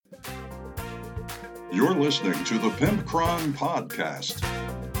You're listening to the Pimpcron Podcast.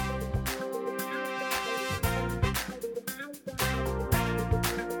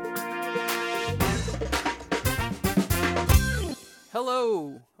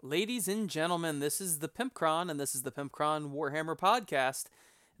 Hello, ladies and gentlemen. This is the Pimpcron, and this is the Pimpcron Warhammer Podcast.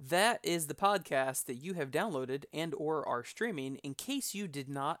 That is the podcast that you have downloaded and or are streaming in case you did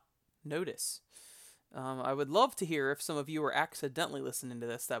not notice. I would love to hear if some of you are accidentally listening to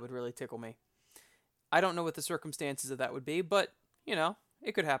this. That would really tickle me. I don't know what the circumstances of that would be, but, you know,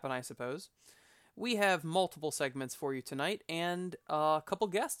 it could happen, I suppose. We have multiple segments for you tonight, and a couple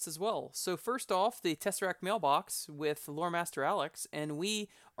guests as well. So first off, the Tesseract Mailbox with Lore Master Alex, and we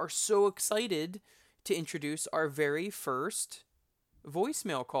are so excited to introduce our very first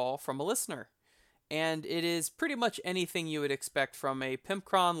voicemail call from a listener. And it is pretty much anything you would expect from a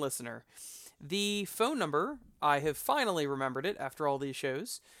Pimpcron listener. The phone number, I have finally remembered it after all these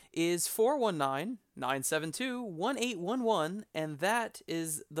shows, is 419-972-1811, and that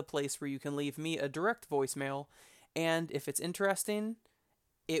is the place where you can leave me a direct voicemail, and if it's interesting,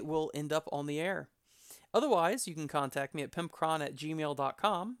 it will end up on the air. Otherwise, you can contact me at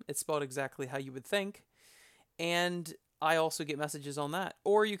pimpcron@gmail.com. It's spelled exactly how you would think, and I also get messages on that.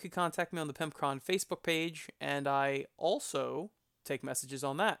 Or you could contact me on the Pimpcron Facebook page, and I also take messages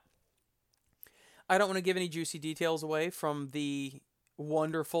on that. I don't want to give any juicy details away from the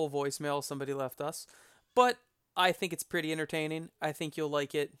wonderful voicemail somebody left us, but I think it's pretty entertaining. I think you'll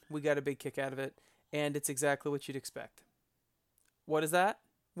like it. We got a big kick out of it, and it's exactly what you'd expect. What is that?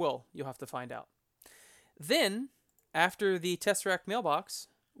 Well, you'll have to find out. Then, after the Tesseract Mailbox,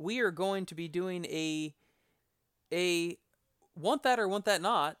 we are going to be doing a Want That or Want That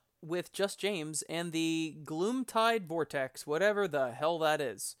Not with Just James and the Gloomtide Vortex, whatever the hell that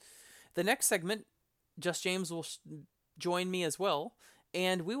is. The next segment, Just James will join me as well,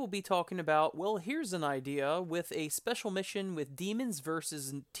 and we will be talking about, well, here's an idea with a special mission with demons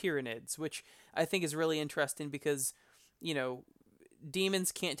versus Tyranids, which I think is really interesting because, you know,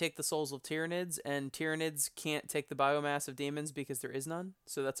 demons can't take the souls of Tyranids, and Tyranids can't take the biomass of demons because there is none,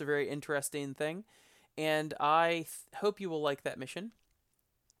 so that's a very interesting thing, and I hope you will like that mission.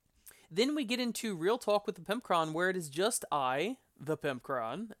 Then we get into Real Talk with the Pimpcron, where it is just I, the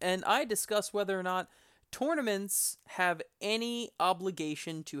Pimpcron, and I discuss whether or not tournaments have any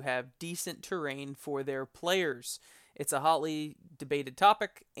obligation to have decent terrain for their players. It's a hotly debated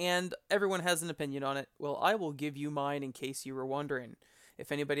topic, and everyone has an opinion on it. Well, I will give you mine in case you were wondering.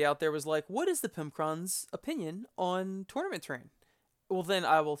 If anybody out there was like, what is the Pimpcron's opinion on tournament terrain? Well, then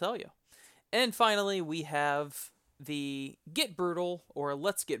I will tell you. And finally, we have the Get Brutal, or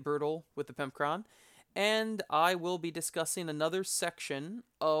Let's Get Brutal with the Pimpcron, and I will be discussing another section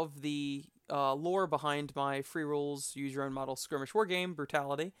of the lore behind my free rules, use your own model skirmish war game,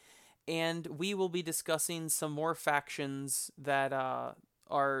 Brutality, and we will be discussing some more factions that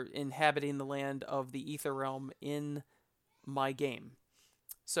are inhabiting the land of the Ether Realm in my game.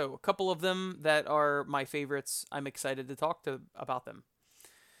 So a couple of them that are my favorites. I'm excited to talk about them.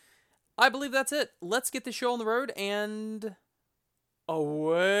 I believe that's it. Let's get the show on the road, and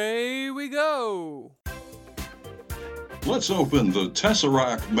away we go. Let's open the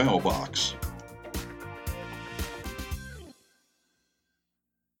Tesseract Mailbox.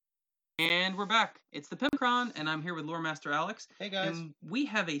 And we're back. It's the Pimpcron, and I'm here with Lore Master Alex. Hey, guys. And we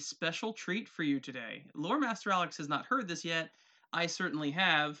have a special treat for you today. Lore Master Alex has not heard this yet. I certainly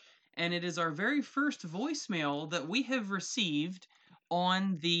have. And it is our very first voicemail that we have received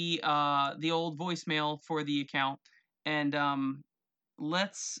on the old voicemail for the account. And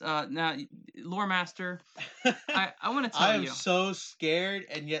let's now, Lore Master, I want to tell you. I am so scared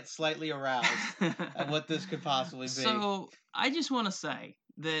and yet slightly aroused at what this could possibly be. So I just want to say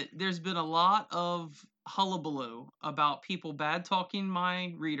that there's been a lot of hullabaloo about people bad talking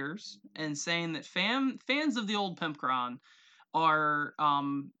my readers and saying that fans of the old Pimpcron are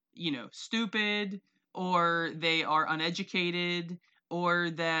stupid, or they are uneducated, or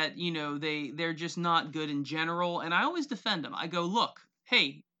that they're just not good in general. And I always defend them. I go, look,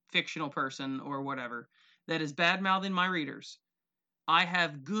 hey, fictional person or whatever that is bad mouthing my readers, I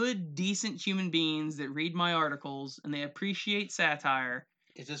have good, decent human beings that read my articles and they appreciate satire.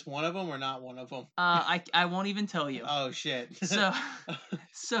 Is this one of them or not one of them? I won't even tell you. Oh shit! So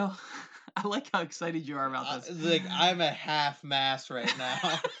I like how excited you are about this. Like I'm a half mast right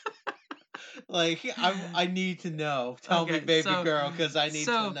now. Like I need to know. Tell me, baby girl, because I need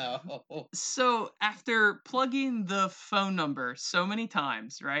to know. So after plugging the phone number so many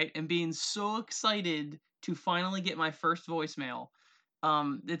times, right, and being so excited to finally get my first voicemail,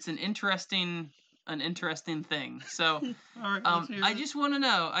 it's an interesting thing. So, All right, I just want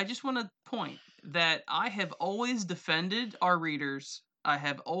to point that I have always defended our readers. I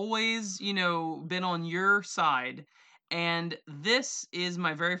have always, been on your side. And this is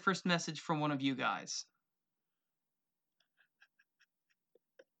my very first message from one of you guys.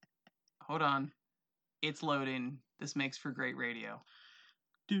 Hold on. It's loading. This makes for great radio.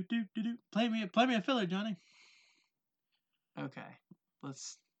 Do. Play me a filler, Johnny. Okay.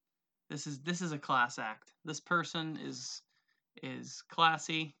 This is a class act. This person is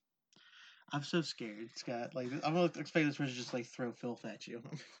classy. I'm so scared, Scott. Like, I'm gonna expect this person to just like throw filth at you.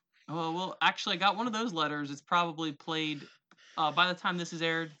 Well, actually, I got one of those letters. It's probably played by the time this is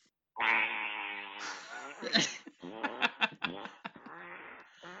aired.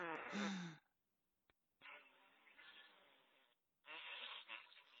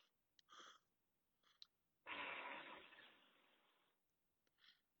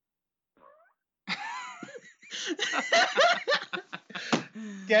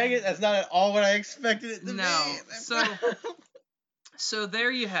 Dang it, that's not at all what I expected it to be. So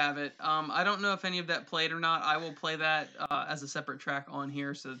there you have it. I don't know if any of that played or not. I will play that as a separate track on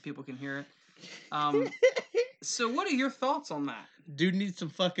here so that people can hear it. So what are your thoughts on that? Dude needs some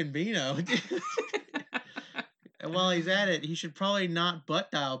fucking Beano. And while he's at it, he should probably not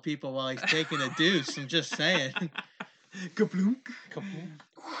butt dial people while he's taking a deuce. I'm just saying. Kaplunk.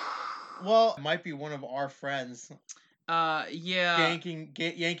 Well, it might be one of our friends. Yeah.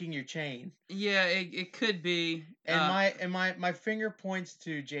 Yanking your chain. Yeah, it could be. And my finger points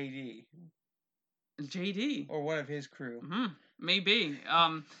to JD. JD. Or one of his crew. Mm-hmm. Maybe.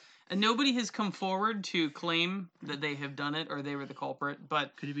 And nobody has come forward to claim that they have done it or they were the culprit.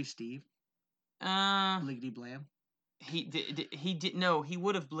 But could it be Steve? Bliggity blam. He did. No, he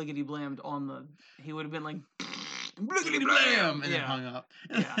would have bliggity blammed on the. He would have been like bliggity blam and then hung up.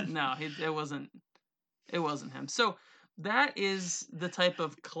 Yeah. No, it wasn't. It wasn't him. So that is the type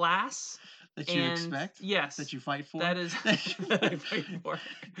of class that you expect. Yes, that you fight for. That is that I fight for.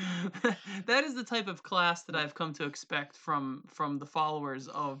 That is the type of class that I've come to expect from the followers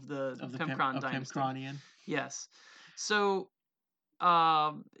of the Pimpcron dynasty. Pimpcronian. Yes. So,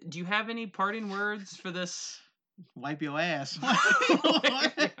 do you have any parting words for this? Wipe your ass.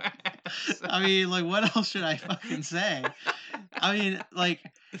 I mean, like, what else should I fucking say? I mean, like,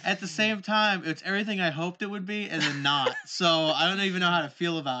 at the same time, it's everything I hoped it would be, and then not. So I don't even know how to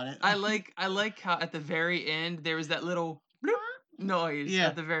feel about it. I like how at the very end there was that little bloop noise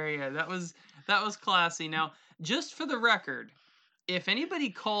at the very end. That was classy. Now, just for the record, if anybody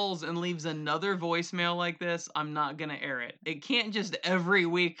calls and leaves another voicemail like this, I'm not gonna air it. It can't just every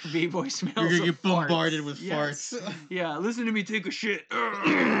week be voicemails. You're gonna get bombarded with farts. Yeah, listen to me take a shit.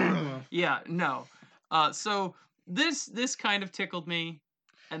 Yeah, no. So this kind of tickled me,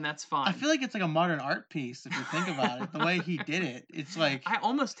 and that's fine. I feel like it's like a modern art piece if you think about it. The way he did it, it's like I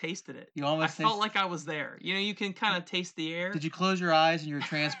almost tasted it. I felt like I was there. You can kind of taste the air. Did you close your eyes and you were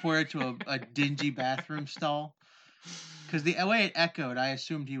transported to a dingy bathroom stall? Because the way it echoed, I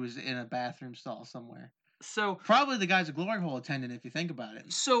assumed he was in a bathroom stall somewhere. So probably the guy's a glory hole attendant if you think about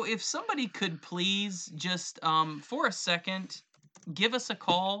it. So if somebody could please just for a second give us a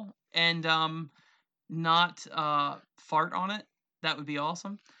call and not fart on it, that would be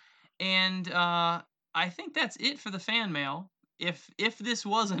awesome. And I think that's it for the fan mail. If this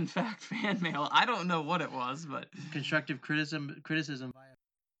was in fact fan mail, I don't know what it was, but constructive criticism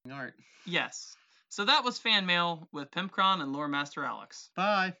via art. Yes. So that was fan mail with Pimpcron and Lore Master Alex.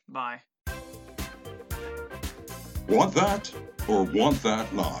 Bye. Bye. Want that or want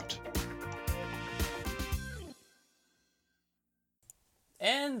that not?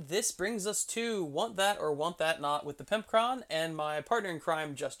 And this brings us to Want That or Want That Not with the Pimpcron and my partner in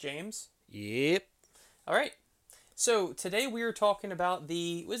crime, Just James. Yep. All right. So today we are talking about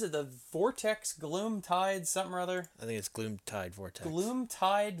the Vortex Gloomtide something or other? I think it's Gloomtide Vortex.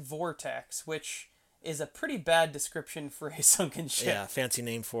 Gloomtide Vortex, which is a pretty bad description for a sunken ship. Yeah, fancy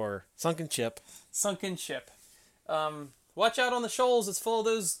name for sunken ship. Sunken ship. Watch out on the shoals, it's full of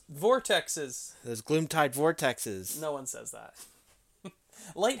those vortexes. Those Gloomtide Vortexes. No one says that.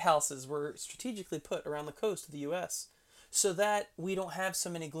 Lighthouses were strategically put around the coast of the U.S. so that we don't have so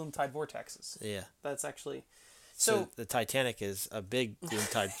many Gloomtide Vortexes. Yeah. That's actually... So the Titanic is a big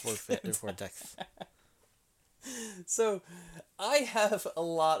Gloomtide Vortex. So I have a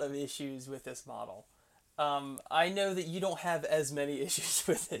lot of issues with this model. I know that you don't have as many issues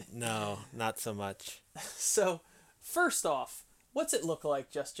with it. No, not so much. So, first off, what's it look like,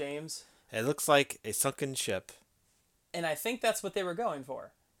 Just James? It looks like a sunken ship. And I think that's what they were going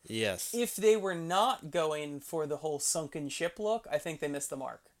for. Yes. If they were not going for the whole sunken ship look, I think they missed the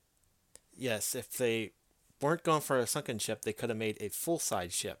mark. Yes, if they weren't going for a sunken ship, they could have made a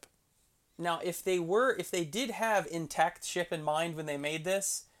full-size ship. Now, if they did have intact ship in mind when they made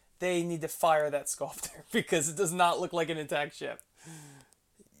this, they need to fire that sculptor because it does not look like an intact ship.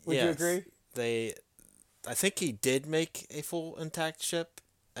 Would you agree? I think he did make a full intact ship,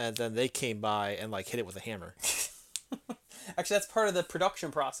 and then they came by and like hit it with a hammer. Actually, that's part of the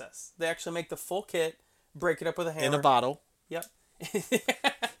production process. They actually make the full kit, break it up with a hammer. In a bottle. Yep.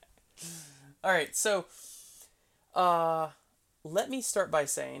 All right, so let me start by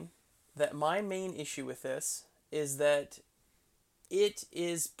saying that my main issue with this is that it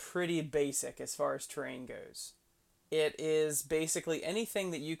is pretty basic as far as terrain goes. It is basically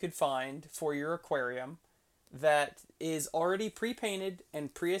anything that you could find for your aquarium that is already pre-painted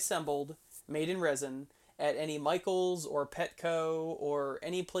and pre-assembled, made in resin, at any Michaels or Petco or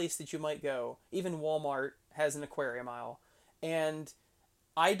any place that you might go. Even Walmart has an aquarium aisle. And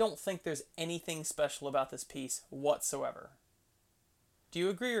I don't think there's anything special about this piece whatsoever. Do you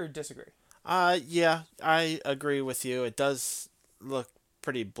agree or disagree? Yeah, I agree with you. It does look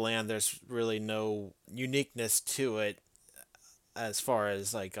pretty bland. There's really no uniqueness to it as far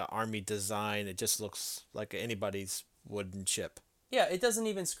as like army design. It just looks like anybody's wooden ship. Yeah, it doesn't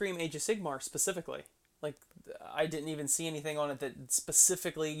even scream Age of Sigmar specifically. Like, I didn't even see anything on it that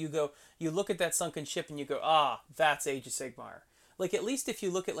specifically you look at that sunken ship and you go, that's Age of Sigmar. Like, at least if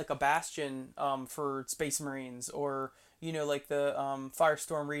you look at like a Bastion for Space Marines, or like the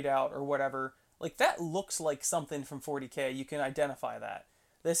Firestorm Redoubt or whatever, like that looks like something from 40K. You can identify that.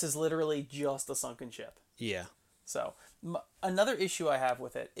 This is literally just a sunken ship. Yeah. So another issue I have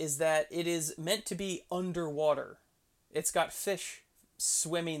with it is that it is meant to be underwater. It's got fish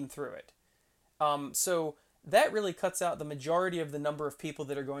swimming through it. So that really cuts out the majority of the number of people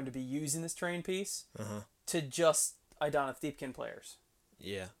that are going to be using this terrain piece to just Idoneth Deepkin players.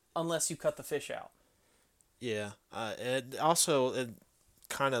 Yeah. Unless you cut the fish out. Yeah. And also,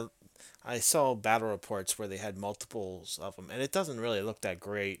 I saw battle reports where they had multiples of them, and it doesn't really look that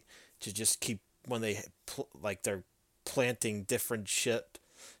great to just keep when they're planting different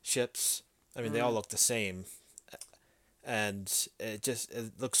ships. I mean, they all look the same, and it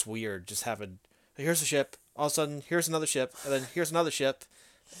looks weird. Just having here's a ship, all of a sudden here's another ship, and then here's another ship.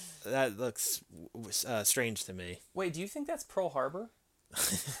 That looks strange to me. Wait, do you think that's Pearl Harbor?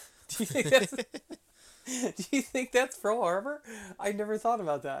 Do you think that's Pearl Harbor? I never thought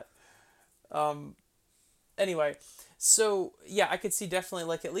about that. Anyway, so yeah, I could see definitely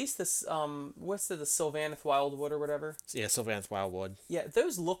like at least this what's the Sylvaneth Wildwood or whatever. Yeah, Sylvaneth Wildwood. Yeah,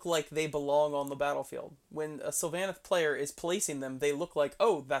 those look like they belong on the battlefield. When a Sylvaneth player is policing them, they look like,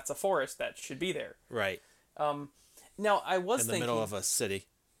 oh, that's a forest that should be there. Right. Now I was thinking in the middle of a city.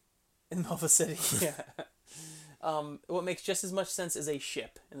 In the middle of a city, yeah. What makes just as much sense is a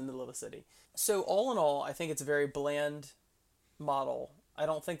ship in the middle of a city. So all in all, I think it's a very bland model. I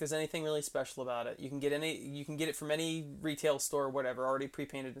don't think there's anything really special about it. You can get it from any retail store or whatever, already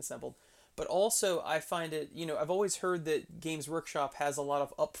pre-painted and assembled. But also, I find it, I've always heard that Games Workshop has a lot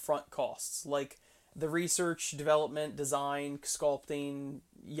of upfront costs, like the research, development, design, sculpting,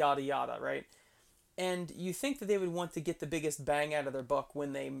 yada yada, right? And you think that they would want to get the biggest bang out of their buck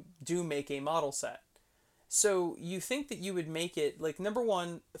when they do make a model set. So you think that you would make it, like, number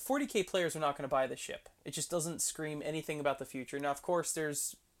one, 40K players are not going to buy the ship. It just doesn't scream anything about the future. Now, of course,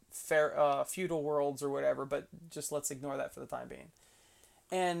 there's feudal worlds or whatever, but just let's ignore that for the time being.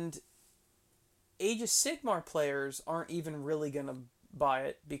 And Age of Sigmar players aren't even really going to buy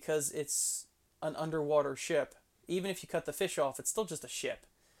it because it's an underwater ship. Even if you cut the fish off, it's still just a ship.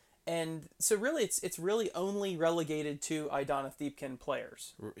 And so really, it's really only relegated to Idoneth Deepkin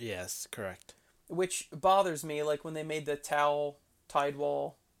players. Yes, correct. Which bothers me, like when they made the Tau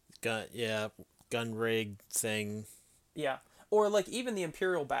Tidewall. Gun rig thing. Yeah, or like even the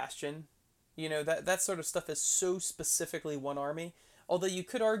Imperial Bastion. That sort of stuff is so specifically one army. Although you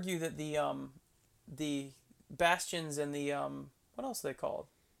could argue that the bastions and the what else are they called?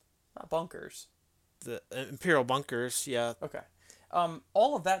 Not bunkers. The Imperial bunkers, yeah. Okay.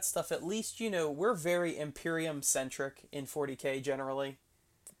 All of that stuff, at least, we're very Imperium-centric in 40K generally.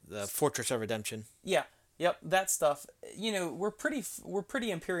 The Fortress of Redemption. Yeah, yep, that stuff. We're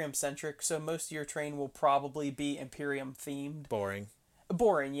pretty Imperium-centric, so most of your train will probably be Imperium-themed.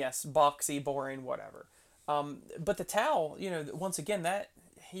 Boring, yes. Boxy, boring, whatever. But the Tau, once again, that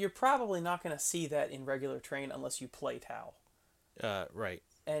you're probably not going to see that in regular train unless you play Tau. Right.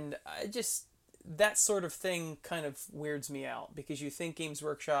 And that sort of thing kind of weirds me out, because you think Games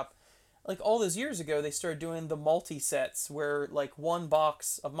Workshop, like all those years ago, they started doing the multi-sets where like one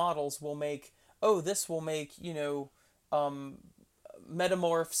box of models will make, this will make,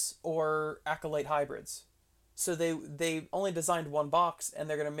 metamorphs or acolyte hybrids. So they only designed one box, and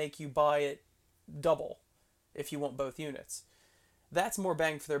they're going to make you buy it double if you want both units. That's more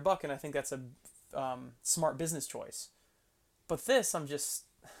bang for their buck, and I think that's a smart business choice. But this, I don't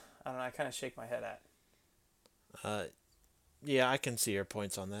know, I kind of shake my head at. Yeah, I can see your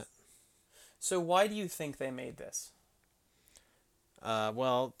points on that. So why do you think they made this?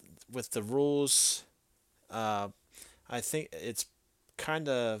 Well, with the rules, I think it's kind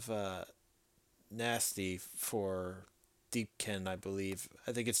of nasty for Deepkin, I believe.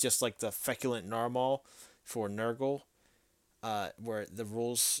 I think it's just like the Feculent Narmal for Nurgle, where the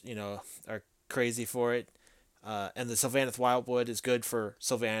rules, are crazy for it. And the Sylvaneth Wildwood is good for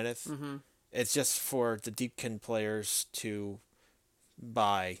Sylvaneth. Mm-hmm. It's just for the Deepkin players to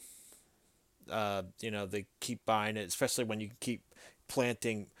buy. They keep buying it, especially when you keep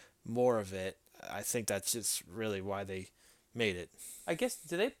planting more of it. I think that's just really why they made it. I guess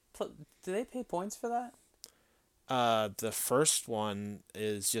do they pay points for that? The first one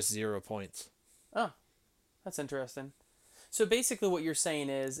is just 0 points. Oh, that's interesting. So basically, what you're saying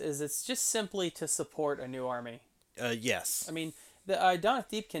is it's just simply to support a new army. Yes. I mean, the Idoneth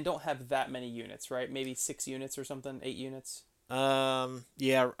Deepkin don't have that many units, right? Maybe 6 units or something, 8 units.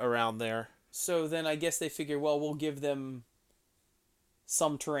 Yeah, around there. So then I guess they figure, well, we'll give them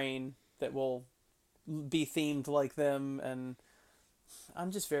some terrain that will be themed like them, and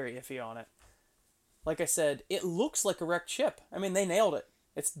I'm just very iffy on it. Like I said, it looks like a wrecked ship. I mean, they nailed it.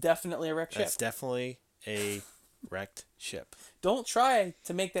 It's definitely a wrecked ship. It's definitely a wrecked ship. Don't try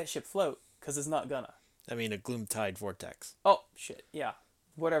to make that ship float, because it's not gonna. I mean, a Gloomtide Vortex. Oh, shit, yeah.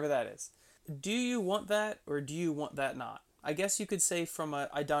 Whatever that is. Do you want that, or do you want that not? I guess you could say from a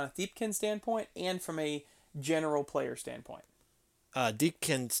Idoneth Deepkin standpoint, and from a general player standpoint.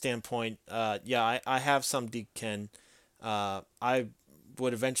 Deepkin standpoint, yeah, I have some Deepkin. I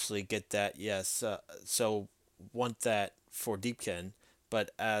would eventually get that, yes. So want that for Deepkin,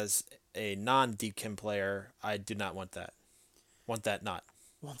 but as a non-Deepkin player, I do not want that. Want that not.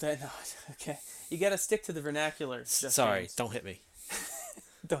 Want that not. Okay. You gotta stick to the vernacular. Sorry, James. don't hit me.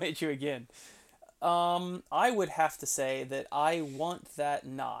 Don't hit you again. I would have to say that I want that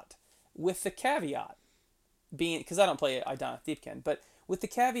not. With the caveat being, because I don't play Idoneth Deepkin, but with the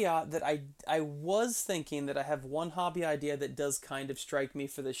caveat that I was thinking that I have one hobby idea that does kind of strike me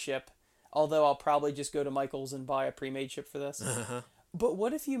for the ship, although I'll probably just go to Michael's and buy a pre-made ship for this. But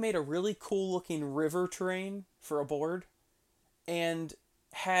what if you made a really cool looking river terrain for a board and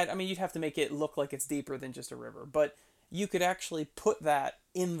you'd have to make it look like it's deeper than just a river, but you could actually put that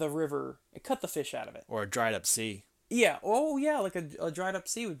in the river and cut the fish out of it. Or a dried up sea. Yeah. Oh, yeah. Like a dried up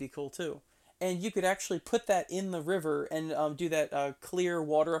sea would be cool too. And you could actually put that in the river and do that clear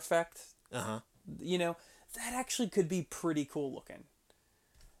water effect. Uh-huh. That actually could be pretty cool looking.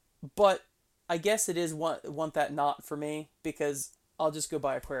 But I guess it is want that not for me, because I'll just go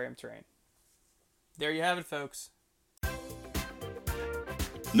buy aquarium terrain. There you have it, folks.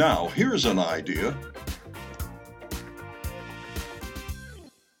 Now, here's an idea.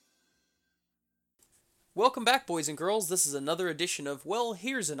 Welcome back, boys and girls. This is another edition of Well,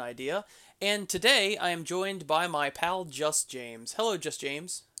 Here's an Idea. And today I am joined by my pal, Just James. Hello, Just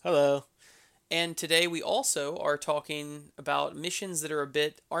James. Hello. And today we also are talking about missions that are a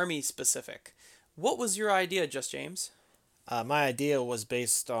bit army-specific. What was your idea, Just James? My idea was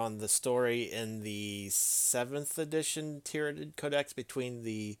based on the story in the 7th edition Tyranid Codex between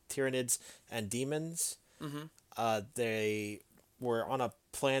the Tyranids and demons. Mm-hmm. They were on a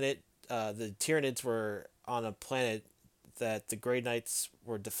planet. The Tyranids were on a planet that the Grey Knights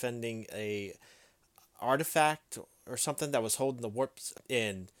were defending a artifact or something that was holding the warps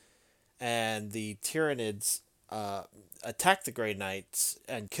in, and the Tyranids attacked the Grey Knights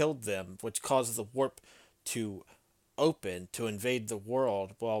and killed them, which caused the warp to open to invade the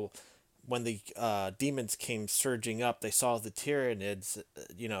world. Well, when the demons came surging up, they saw the Tyranids,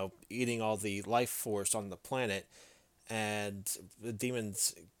 eating all the life force on the planet, and the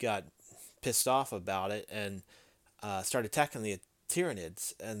demons got pissed off about it and started attacking the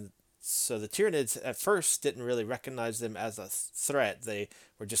Tyranids. And so the Tyranids at first didn't really recognize them as a threat. They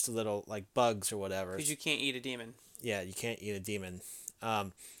were just a little like bugs or whatever. Because you can't eat a demon. Yeah, you can't eat a demon.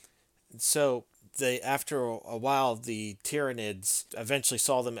 So after a while, the Tyranids eventually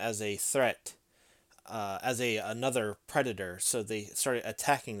saw them as a threat, as another predator. So they started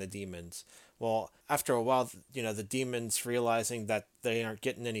attacking the demons. Well, after a while, the demons realizing that they aren't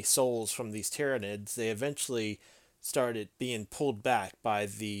getting any souls from these Tyranids, they eventually started being pulled back by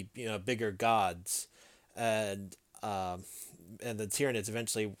the bigger gods, and the Tyranids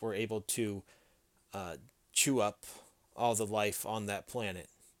eventually were able to chew up all the life on that planet.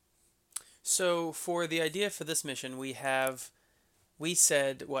 So for the idea for this mission, we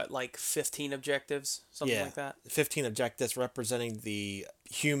said what, like 15 objectives, something Yeah, like that. 15 objectives representing the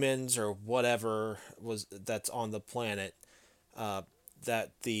humans or whatever was that's on the planet uh,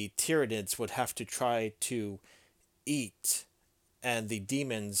 that the Tyranids would have to try to eat, and the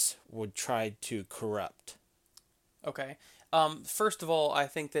demons would try to corrupt. Okay. First of all, I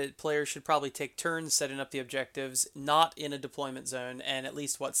think that players should probably take turns setting up the objectives, not in a deployment zone, and at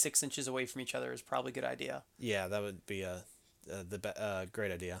least 6 inches away from each other is probably a good idea. Yeah, that would be a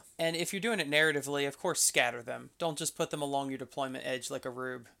great idea. And if you're doing it narratively, of course, scatter them. Don't just put them along your deployment edge like a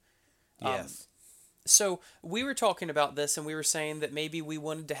rube. Yes. So we were talking about this, and we were saying that maybe we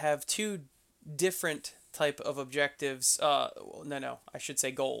wanted to have two different type of objectives. No, I should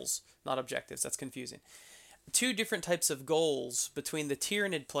say goals, not objectives. That's confusing. Two different types of goals between the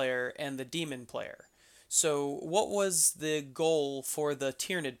Tyranid player and the Demon player. So what was the goal for the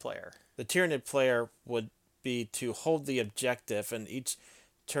Tyranid player? The Tyranid player would be to hold the objective, and each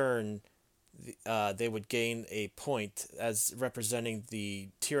turn they would gain a point as representing the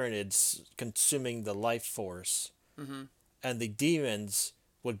Tyranids consuming the life force. Mm-hmm. And the demons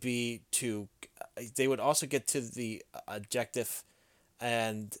would be to they would also get to the objective,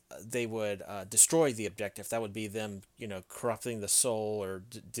 and they would destroy the objective. That would be them, corrupting the soul or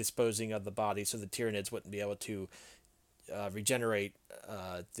disposing of the body, so the Tyranids wouldn't be able to regenerate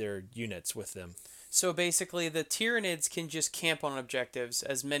their units with them. So basically, the Tyranids can just camp on objectives,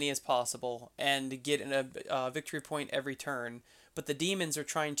 as many as possible, and get a victory point every turn. But the demons are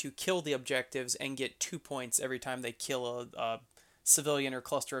trying to kill the objectives and get 2 points every time they kill a civilian or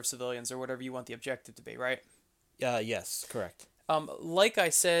cluster of civilians or whatever you want the objective to be, right? Yes, correct. Like I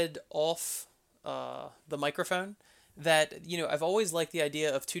said off the microphone, that I've always liked the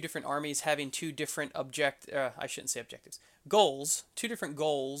idea of two different armies having two different I shouldn't say objectives, goals, two different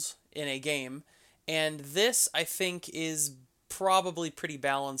goals in a game. And this, I think, is probably pretty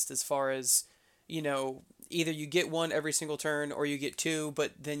balanced as far as, either you get one every single turn or you get two,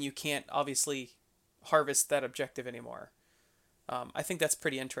 but then you can't obviously harvest that objective anymore. I think that's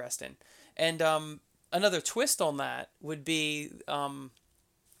pretty interesting. And another twist on that would be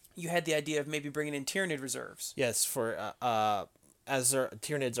you had the idea of maybe bringing in Tyranid reserves. Yes, for as their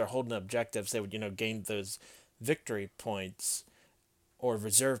Tyranids are holding objectives, they would gain those victory points or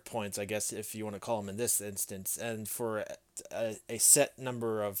reserve points, I guess, if you want to call them in this instance. And for a set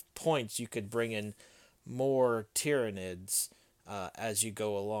number of points, you could bring in more Tyranids as you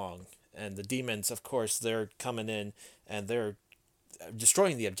go along. And the demons, of course, they're coming in and they're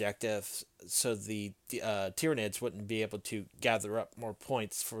destroying the objective, so the Tyranids wouldn't be able to gather up more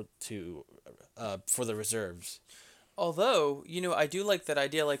points for the reserves. Although, I do like that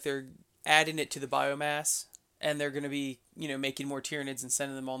idea, like they're adding it to the biomass, and they're going to be, making more Tyranids and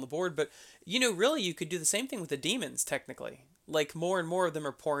sending them on the board. But, really, you could do the same thing with the demons, technically. Like, more and more of them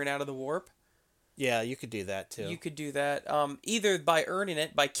are pouring out of the warp. Yeah, you could do that, too. You could do that either by earning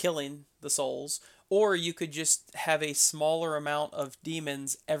it, by killing the souls, or you could just have a smaller amount of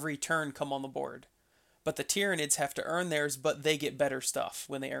demons every turn come on the board. But the Tyranids have to earn theirs, but they get better stuff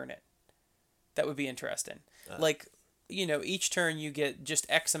when they earn it. That would be interesting. Each turn you get just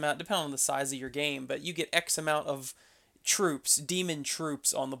X amount, depending on the size of your game, but you get X amount of troops, demon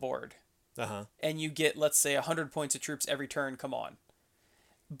troops on the board. Uh-huh. And you get, let's say, 100 points of troops every turn come on.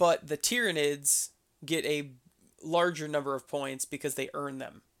 But the Tyranids get a larger number of points because they earn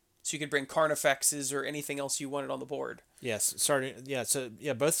them. So you could bring Carnifexes or anything else you wanted on the board. Yes,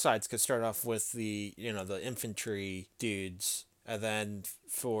 both sides could start off with the infantry dudes, and then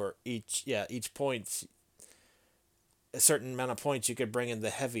for each points, a certain amount of points, you could bring in the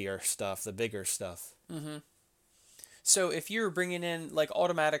heavier stuff, the bigger stuff. Mm-hmm. So if you're bringing in,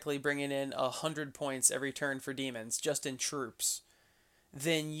 automatically bringing in 100 points every turn for demons, just in troops,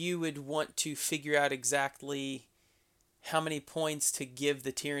 then you would want to figure out exactly how many points to give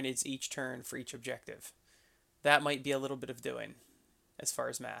the Tyranids each turn for each objective. That might be a little bit of doing, as far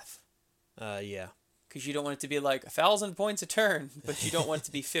as math. Yeah. Because you don't want it to be 1,000 points a turn, but you don't want it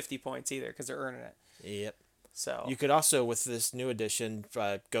to be 50 points either, because they're earning it. Yep. So you could also, with this new edition,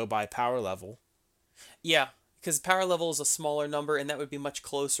 go by power level. Yeah, because power level is a smaller number, and that would be much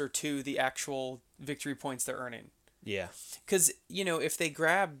closer to the actual victory points they're earning. Yeah. Because, if they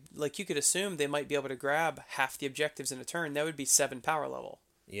grab, you could assume they might be able to grab half the objectives in a turn. That would be 7 power level.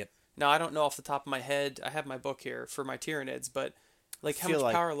 Yep. Now, I don't know off the top of my head. I have my book here for my Tyranids, but, how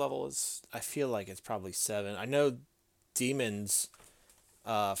much power level is... I feel like it's probably 7. I know demons,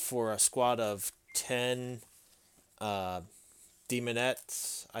 for a squad of 10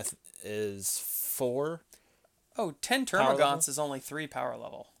 demonettes, is 4. Oh, 10 Termagants is only 3 power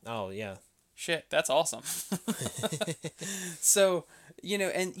level. Oh, yeah. Shit, that's awesome. So,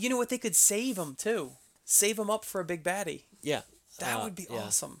 and you know what? They could save them, too. Save them up for a big baddie. Yeah. That would be yeah.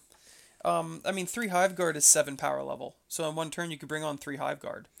 awesome. I mean, 3 Hive Guard is 7 power level. So in one turn, you could bring on 3 Hive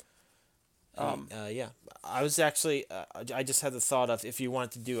Guard. Yeah. I was actually, I just had the thought of if you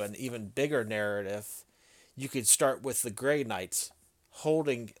wanted to do an even bigger narrative, you could start with the Grey Knights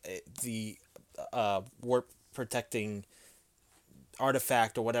holding the warp protecting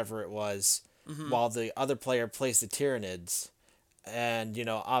artifact or whatever it was, while the other player plays the Tyranids. And,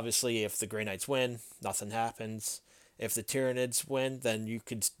 obviously if the Grey Knights win, nothing happens. If the Tyranids win, then you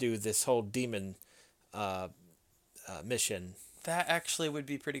could do this whole demon mission. That actually would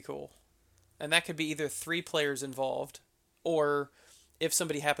be pretty cool. And that could be either 3 players involved, or if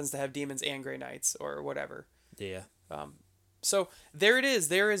somebody happens to have demons and Grey Knights, or whatever. Yeah. So there it is.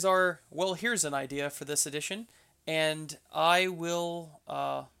 There is our, well, here's an idea for this edition. And I will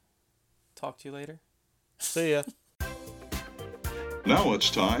talk to you later. See ya. Now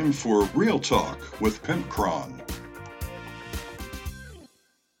it's time for Real Talk with Pimpcron.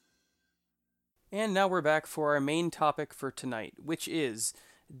 And now we're back for our main topic for tonight, which is,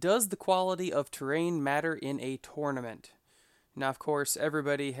 does the quality of terrain matter in a tournament? Now, of course,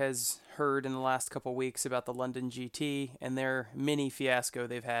 everybody has heard in the last couple weeks about the London GT and their mini fiasco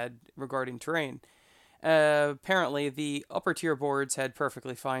they've had regarding terrain. Apparently, the upper tier boards had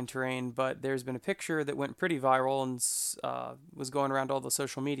perfectly fine terrain, but there's been a picture that went pretty viral and was going around all the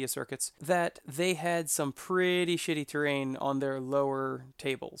social media circuits that they had some pretty shitty terrain on their lower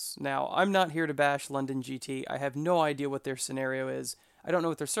tables. Now, I'm not here to bash London GT. I have no idea what their scenario is. I don't know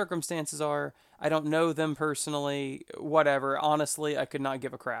what their circumstances are. I don't know them personally, whatever. Honestly, I could not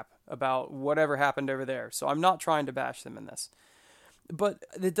give a crap about whatever happened over there. So I'm not trying to bash them in this. But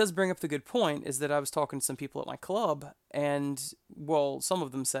it does bring up the good point, is that I was talking to some people at my club, and, well, some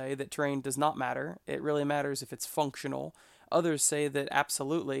of them say that terrain does not matter. It really matters if it's functional. Others say that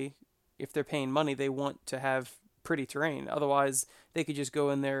absolutely, if they're paying money, they want to have pretty terrain. Otherwise, they could just go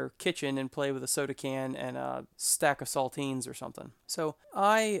in their kitchen and play with a soda can and a stack of saltines or something. So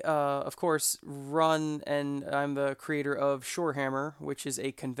I, of course, run, and I'm the creator of Shorehammer, which is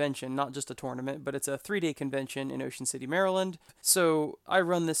a convention, not just a tournament, but it's a 3-day convention in Ocean City, Maryland. So I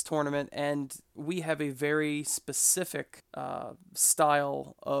run this tournament, and we have a very specific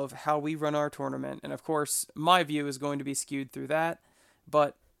style of how we run our tournament. And of course, my view is going to be skewed through that,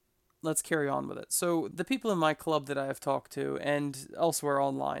 but let's carry on with it. So the people in my club that I have talked to and elsewhere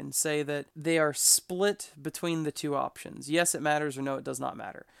online say that they are split between the two options. Yes, it matters, or no, it does not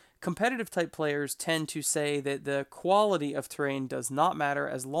matter. Competitive type players tend to say that the quality of terrain does not matter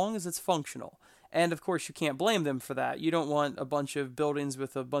as long as it's functional. And of course, you can't blame them for that. You don't want a bunch of buildings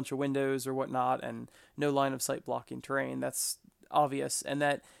with a bunch of windows or whatnot and no line of sight blocking terrain. That's obvious. And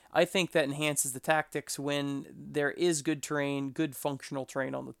that, I think that enhances the tactics when there is good terrain, good functional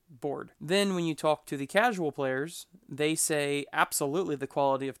terrain on the board. Then when you talk to the casual players, they say absolutely the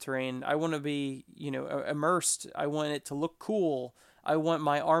quality of terrain. I want to be, immersed. I want it to look cool. I want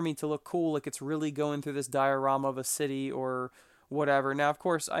my army to look cool, like it's really going through this diorama of a city or whatever. Now, of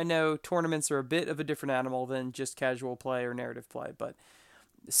course, I know tournaments are a bit of a different animal than just casual play or narrative play, but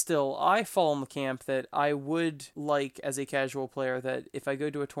still, I fall in the camp that I would like, as a casual player, that if I go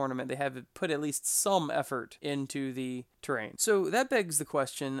to a tournament, they have put at least some effort into the terrain. So that begs the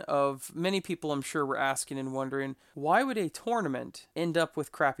question of many people, I'm sure, were asking and wondering, why would a tournament end up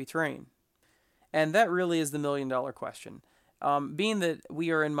with crappy terrain? And that really is the million-dollar question. Being that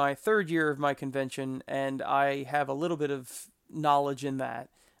we are in my 3rd year of my convention, and I have a little bit of knowledge in that,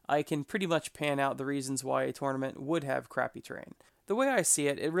 I can pretty much pan out the reasons why a tournament would have crappy terrain. The way I see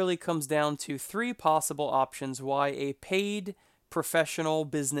it, it really comes down to 3 possible options why a paid professional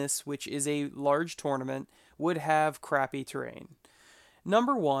business, which is a large tournament, would have crappy terrain.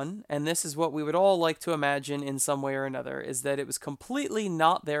 Number 1, and this is what we would all like to imagine in some way or another, is that it was completely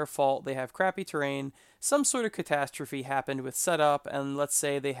not their fault. They have crappy terrain. Some sort of catastrophe happened with setup, and let's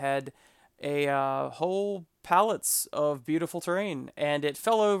say they had a whole pallets of beautiful terrain, and it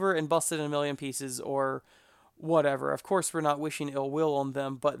fell over and busted in a million pieces, or whatever. Of course, we're not wishing ill will on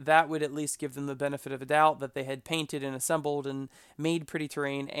them, but that would at least give them the benefit of a doubt that they had painted and assembled and made pretty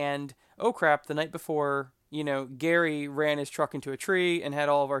terrain, and oh crap, the night before, Gary ran his truck into a tree and had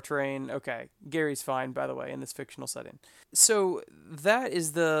all of our terrain. Okay, Gary's fine, by the way, in this fictional setting. So that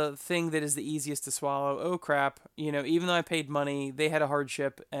is the thing that is the easiest to swallow. Oh crap, even though I paid money, they had a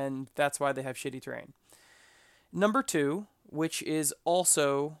hardship, and that's why they have shitty terrain. Number 2, which is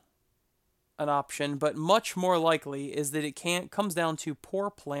also an option, but much more likely, is that it comes down to poor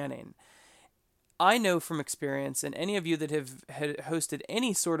planning. I know from experience, and any of you that have hosted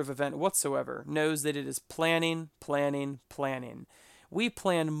any sort of event whatsoever knows that it is planning, planning, planning. We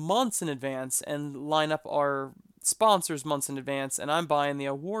plan months in advance and line up our sponsors months in advance, and I'm buying the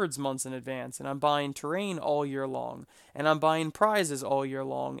awards months in advance, and I'm buying terrain all year long, and I'm buying prizes all year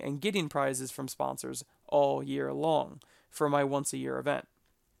long, and getting prizes from sponsors all year long for my once-a-year event.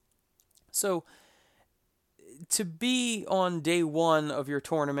 So, to be on day one of your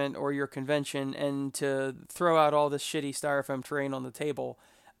tournament or your convention and to throw out all this shitty styrofoam terrain on the table,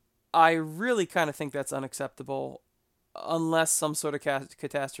 I really kind of think that's unacceptable unless some sort of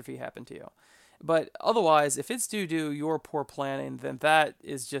catastrophe happened to you. But otherwise, if it's due to your poor planning, then that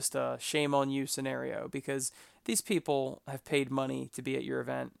is just a shame on you scenario, because these people have paid money to be at your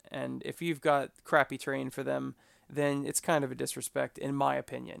event, and if you've got crappy terrain for them, then it's kind of a disrespect in my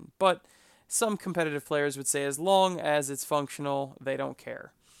opinion. But some competitive players would say as long as it's functional, they don't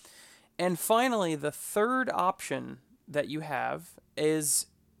care. And finally, the third option that you have is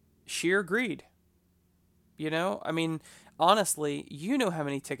sheer greed. You know, I mean, honestly, you know how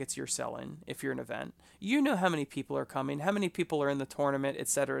many tickets you're selling if you're an event. You know how many people are coming, how many people are in the tournament,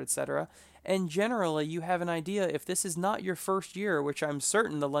 etc., etc. And generally, you have an idea if this is not your first year, which I'm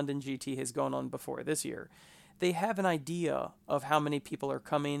certain the London GT has gone on before this year. They have an idea of how many people are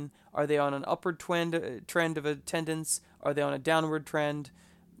coming. Are they on an upward trend of attendance? Are they on a downward trend?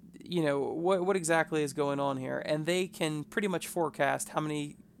 You know, what exactly is going on here? And they can pretty much forecast how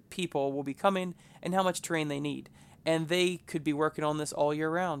many people will be coming and how much terrain they need. And they could be working on this all year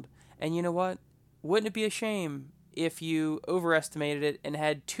round. And you know what? Wouldn't it be a shame if you overestimated it and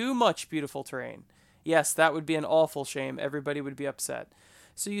had too much beautiful terrain? Yes, that would be an awful shame. Everybody would be upset.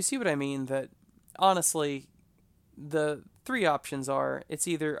 So you see what I mean? That honestly, the three options are it's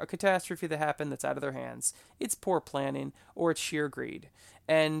either a catastrophe that happened that's out of their hands, it's poor planning, or it's sheer greed.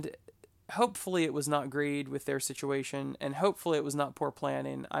 And hopefully it was not greed with their situation, and hopefully it was not poor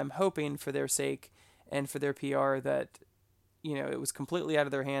planning. I'm hoping for their sake and for their PR that, you know, it was completely out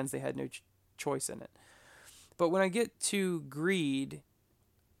of their hands. They had no choice in it. But when I get to greed,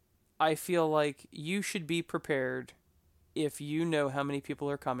 I feel like you should be prepared if you know how many people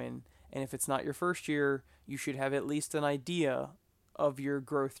are coming, and if it's not your first year, you should have at least an idea of your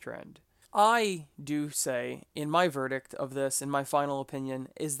growth trend. I do say, in my verdict of this, in my final opinion,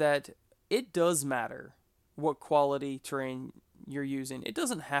 is that it does matter what quality terrain you're using. It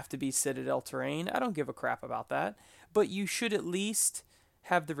doesn't have to be Citadel terrain. I don't give a crap about that. But you should at least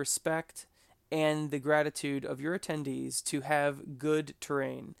have the respect and the gratitude of your attendees to have good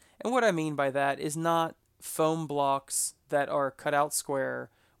terrain. And what I mean by that is not foam blocks that are cut out square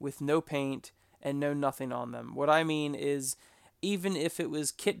with no paint and no nothing on them. What I mean is, even if it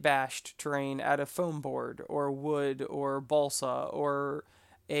was kit-bashed terrain out of foam board or wood or balsa or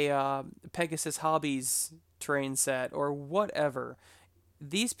a Pegasus Hobbies terrain set or whatever,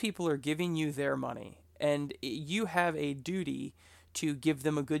 these people are giving you their money, and you have a duty to give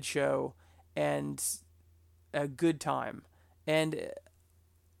them a good show and a good time. And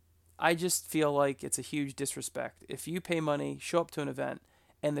I just feel like it's a huge disrespect. If you pay money, show up to an event,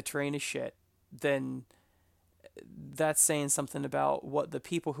 and the terrain is shit, then that's saying something about what the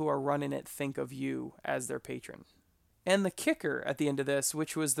people who are running it think of you as their patron. And the kicker at the end of this,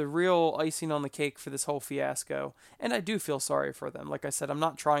 which was the real icing on the cake for this whole fiasco, and I do feel sorry for them. Like I said, I'm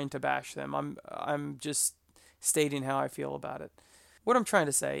not trying to bash them. I'm just stating how I feel about it. What I'm trying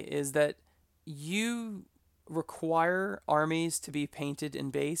to say is that you require armies to be painted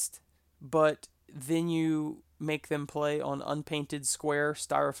and based, but then you make them play on unpainted square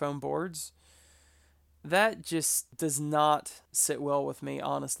styrofoam boards. That just does not sit well with me,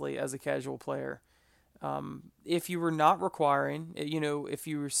 honestly, as a casual player. If you were not requiring, if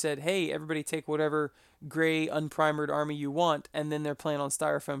you said, hey, everybody take whatever gray unprimered army you want, and then they're playing on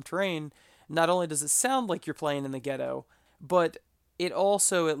styrofoam terrain, not only does it sound like you're playing in the ghetto, but it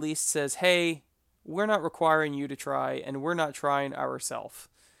also at least says, hey, we're not requiring you to try, and we're not trying ourselves.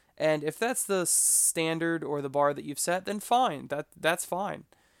 And if that's the standard or the bar that you've set, then fine. That's fine.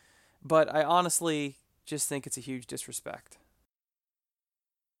 But I honestly just think it's a huge disrespect.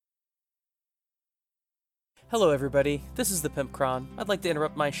 Hello everybody, this is the Pimp Cron. I'd like to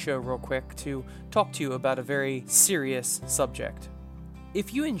interrupt my show real quick to talk to you about a very serious subject.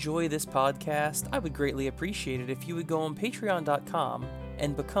 If you enjoy this podcast, I would greatly appreciate it if you would go on patreon.com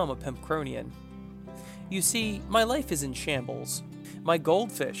and become a Pimpcronian. You see, my life is in shambles. My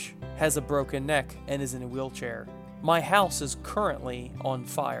goldfish has a broken neck and is in a wheelchair. My house is currently on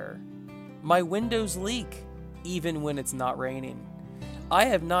fire. My windows leak, even when it's not raining. I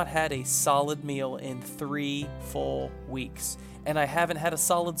have not had a solid meal in 3 full weeks, and I haven't had a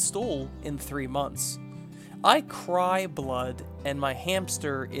solid stool in 3 months. I cry blood, and my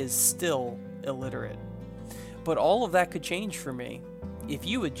hamster is still illiterate. But all of that could change for me if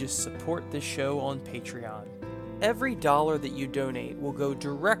you would just support this show on Patreon. Every dollar that you donate will go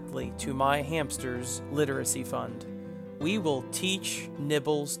directly to my hamster's literacy fund. We will teach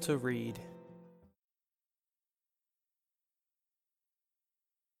Nibbles to read.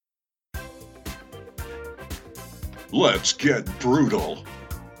 Let's get brutal.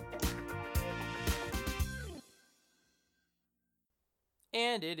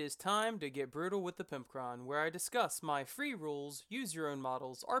 And it is time to get brutal with the Pimpcron, where I discuss my free rules, use your own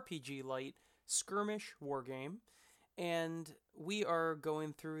models, RPG light, skirmish wargame, and we are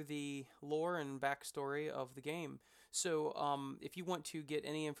going through the lore and backstory of the game. So if you want to get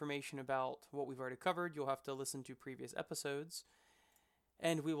any information about what we've already covered, you'll have to listen to previous episodes.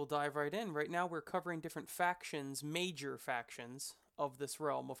 And we will dive right in. Right now we're covering different factions, major factions of this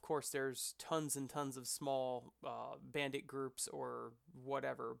realm. Of course, there's tons and tons of small bandit groups or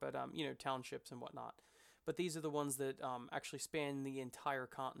whatever, but townships and whatnot. But these are the ones that actually span the entire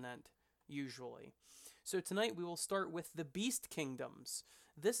continent, usually. So tonight we will start with the Beast Kingdoms.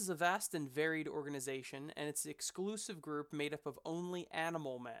 This is a vast and varied organization, and it's an exclusive group made up of only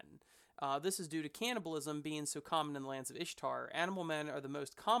animal men. This is due to cannibalism being so common in the lands of Ishtar. Animal men are the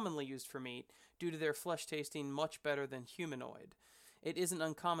most commonly used for meat, due to their flesh tasting much better than humanoid. It isn't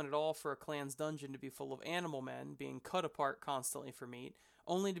uncommon at all for a clan's dungeon to be full of animal men, being cut apart constantly for meat,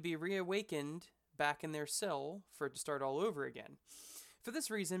 only to be reawakened back in their cell for it to start all over again. For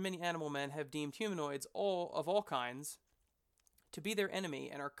this reason, many animal men have deemed humanoids of all kinds to be their enemy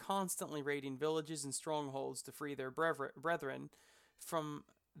and are constantly raiding villages and strongholds to free their brethren from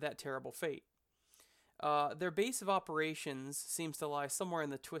that terrible fate. Their base of operations seems to lie somewhere in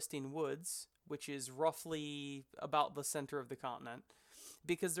the Twisting Woods, which is roughly about the center of the continent,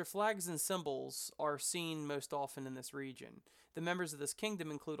 because their flags and symbols are seen most often in this region. The members of this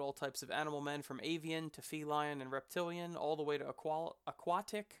kingdom include all types of animal men, from avian to feline and reptilian, all the way to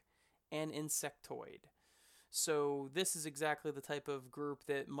aquatic and insectoid. So this is exactly the type of group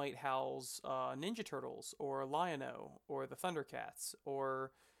that might house Ninja Turtles, or Lion-O, or the Thundercats,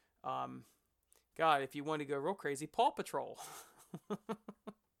 or, God, if you want to go real crazy, Paw Patrol.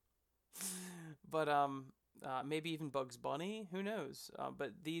 But maybe even Bugs Bunny, who knows?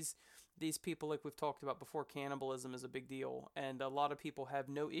 But these people, like we've talked about before, cannibalism is a big deal, and a lot of people have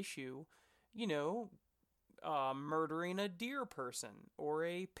no issue, murdering a deer person or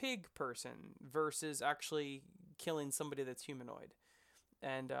a pig person versus actually killing somebody that's humanoid.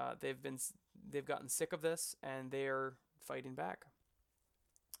 And they've gotten sick of this, and they're fighting back.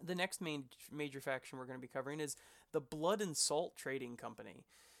 The next major faction we're going to be covering is the Blood and Salt Trading Company.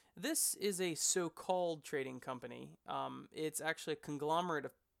 This is a so-called trading company. It's actually a conglomerate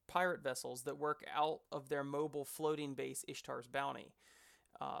of pirate vessels that work out of their mobile floating base, Ishtar's Bounty.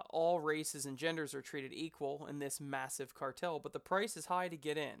 All races and genders are treated equal in this massive cartel, but the price is high to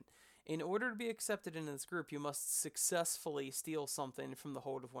get in. In order to be accepted into this group, you must successfully steal something from the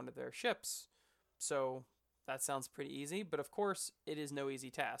hold of one of their ships. So that sounds pretty easy, but of course it is no easy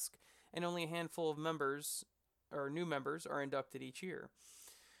task, and only a handful of members, or new members, are inducted each year.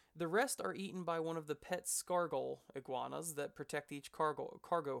 The rest are eaten by one of the pet scargal iguanas that protect each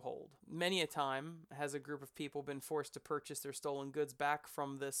cargo hold. Many a time has a group of people been forced to purchase their stolen goods back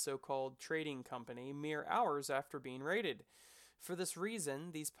from this so-called trading company mere hours after being raided. For this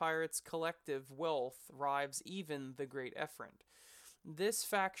reason, these pirates' collective wealth rivals even the Great Effrent. This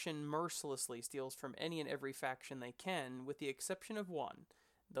faction mercilessly steals from any and every faction they can, with the exception of one.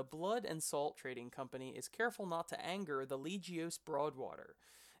 The Blood and Salt Trading Company is careful not to anger the Legios Broadwater.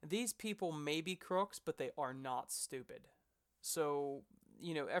 These people may be crooks, but they are not stupid. So,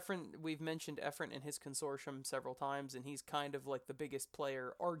 Effrent, we've mentioned Effrent and his consortium several times, and he's kind of like the biggest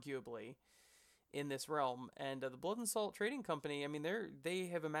player, arguably, in this realm. And the Blood and Salt Trading Company, I mean, they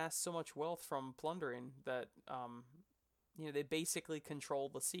have amassed so much wealth from plundering that, they basically control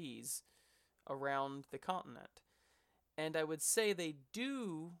the seas around the continent. And I would say they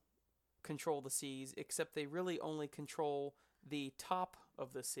do control the seas, except they really only control the top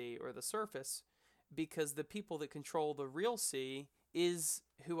of the sea, or the surface, because the people that control the real sea is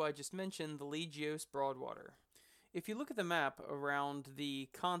who I just mentioned, the Legios Broadwater. If you look at the map around the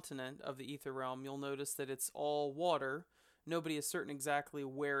continent of the Ether Realm, you'll notice that it's all water. Nobody is certain exactly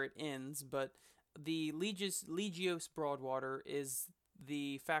where it ends, but the Legios Broadwater is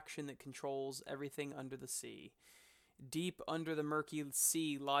the faction that controls everything under the sea. Deep under the murky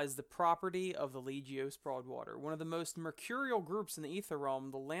sea lies the property of the Legios Broadwater. One of the most mercurial groups in the Ether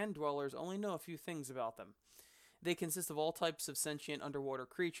Realm, the land dwellers only know a few things about them. They consist of all types of sentient underwater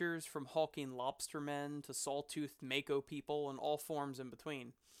creatures, from hulking lobstermen to saw-toothed mako people and all forms in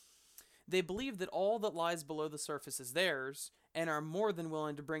between. They believe that all that lies below the surface is theirs, and are more than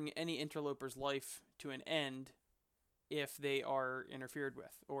willing to bring any interloper's life to an end if they are interfered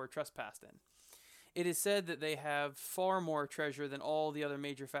with or trespassed in. It is said that they have far more treasure than all the other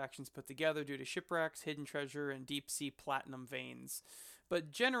major factions put together due to shipwrecks, hidden treasure, and deep-sea platinum veins. But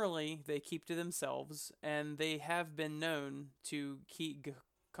generally, they keep to themselves, and they have been known to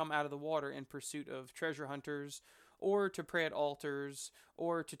come out of the water in pursuit of treasure hunters, or to prey at altars,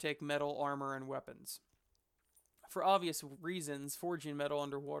 or to take metal armor and weapons. For obvious reasons, forging metal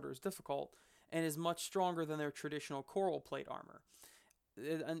underwater is difficult, and is much stronger than their traditional coral plate armor.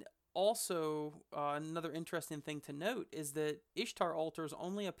 And also, another interesting thing to note is that Ishtar altars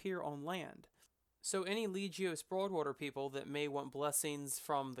only appear on land. So any Legios Broadwater people that may want blessings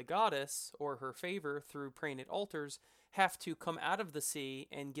from the goddess or her favor through praying at altars have to come out of the sea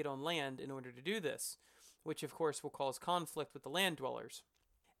and get on land in order to do this, which of course will cause conflict with the land dwellers.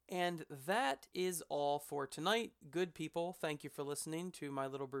 And that is all for tonight. Good people, thank you for listening to my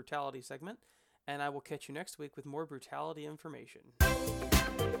little brutality segment, and I will catch you next week with more brutality information.